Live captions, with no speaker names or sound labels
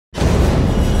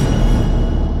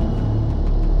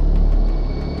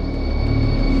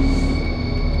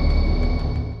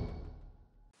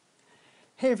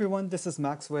Hey everyone, this is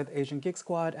Max with Asian Geek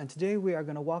Squad, and today we are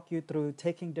going to walk you through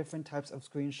taking different types of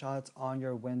screenshots on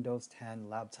your Windows 10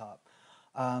 laptop.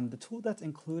 The tool that's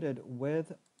included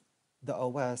with the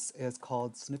OS is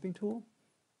called Snipping Tool,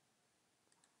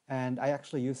 and I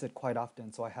actually use it quite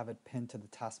often, so I have it pinned to the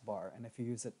taskbar. And if you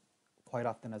use it quite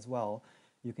often as well,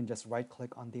 you can just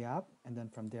right-click on the app, and then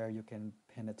from there you can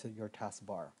pin it to your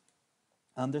taskbar.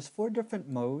 There's four different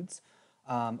modes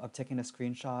of taking a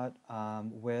screenshot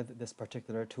with this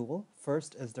particular tool.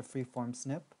 First is the freeform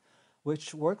snip,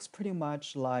 which works pretty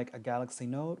much like a Galaxy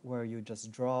Note where you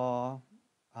just draw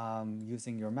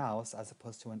using your mouse as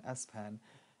opposed to an S Pen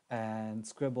and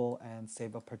scribble and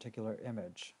save a particular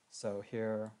image. So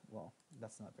here, well,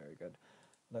 that's not very good.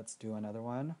 Let's do another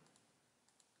one.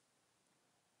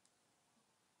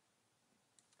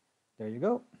 There you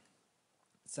go.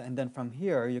 So, and then from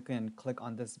here, you can click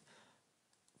on this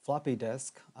floppy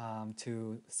disk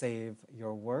to save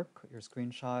your work, your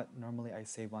screenshot. Normally I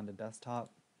save on the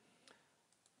desktop.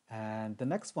 And the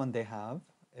next one they have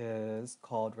is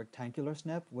called rectangular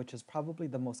snip, which is probably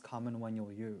the most common one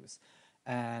you'll use.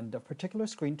 And the particular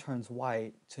screen turns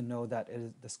white to know that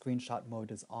the screenshot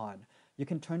mode is on. You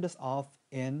can turn this off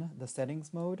in the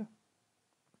settings mode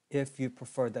if you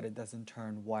prefer that it doesn't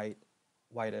turn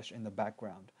whitish in the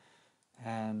background.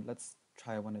 And let's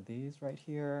try one of these right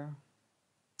here.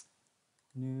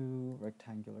 New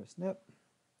rectangular snip,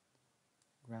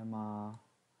 grandma.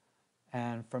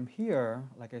 And from here,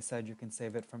 like I said, you can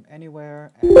save it from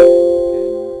anywhere and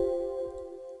you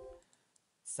can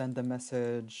send the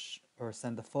message or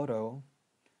send the photo.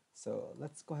 So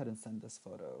let's go ahead and send this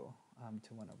photo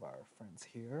to one of our friends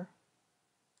here.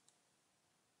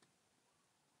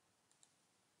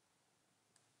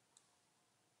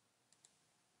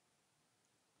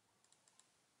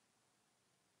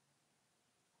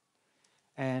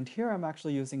 And here I'm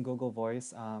actually using Google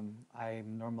Voice.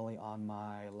 I'm normally on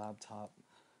my laptop,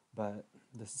 but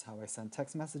this is how I send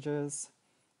text messages.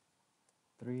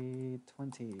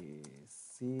 3:20,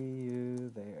 see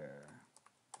you there.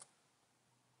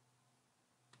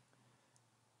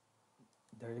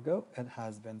 There you go, it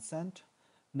has been sent.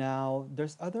 Now,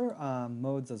 there's other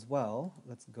modes as well.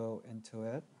 Let's go into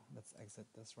it. Let's exit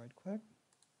this right quick.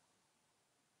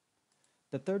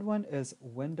 The third one is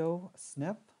window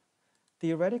snip.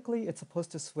 Theoretically, it's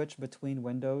supposed to switch between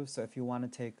windows. So if you want to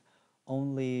take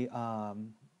only,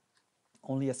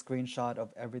 only a screenshot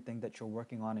of everything that you're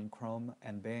working on in Chrome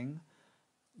and Bing,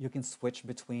 you can switch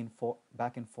between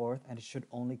back and forth, and it should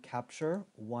only capture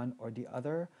one or the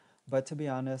other. But to be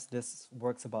honest, this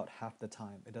works about half the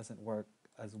time. It doesn't work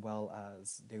as well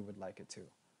as they would like it to.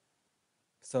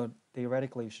 So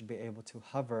theoretically, you should be able to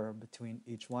hover between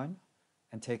each one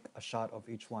and take a shot of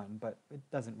each one, but it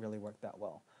doesn't really work that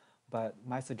well. But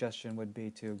my suggestion would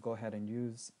be to go ahead and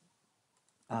use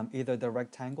either the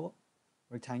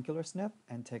rectangular snip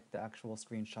and take the actual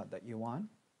screenshot that you want,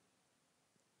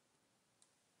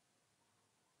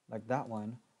 like that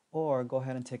one, or go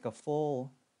ahead and take a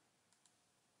full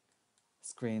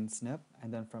screen snip,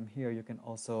 and then from here you can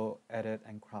also edit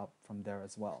and crop from there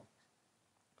as well.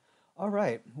 All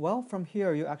right, well, from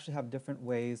here you actually have different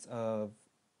ways of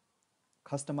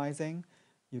customizing.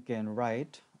 You can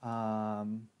write.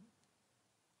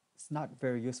 It's not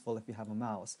very useful if you have a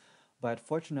mouse, but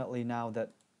fortunately now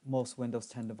that most Windows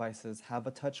 10 devices have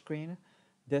a touchscreen,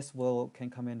 this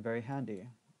can come in very handy.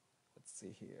 Let's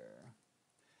see here.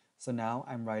 So now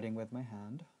I'm writing with my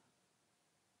hand.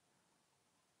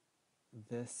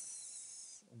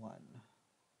 This one.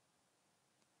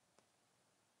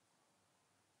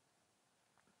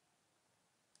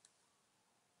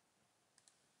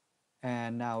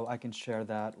 And now I can share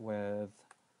that with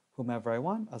whomever I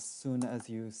want as soon as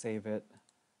you save it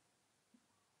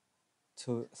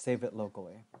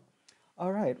locally.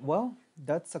 All right, well,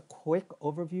 that's a quick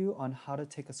overview on how to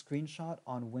take a screenshot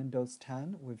on Windows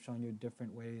 10. We've shown you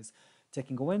different ways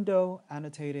taking a window,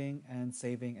 annotating, and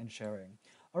saving and sharing.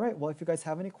 All right, well, if you guys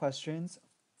have any questions,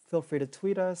 feel free to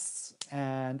tweet us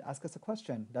and ask us a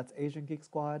question. That's Asian Geek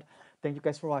Squad. Thank you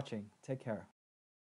guys for watching. Take care.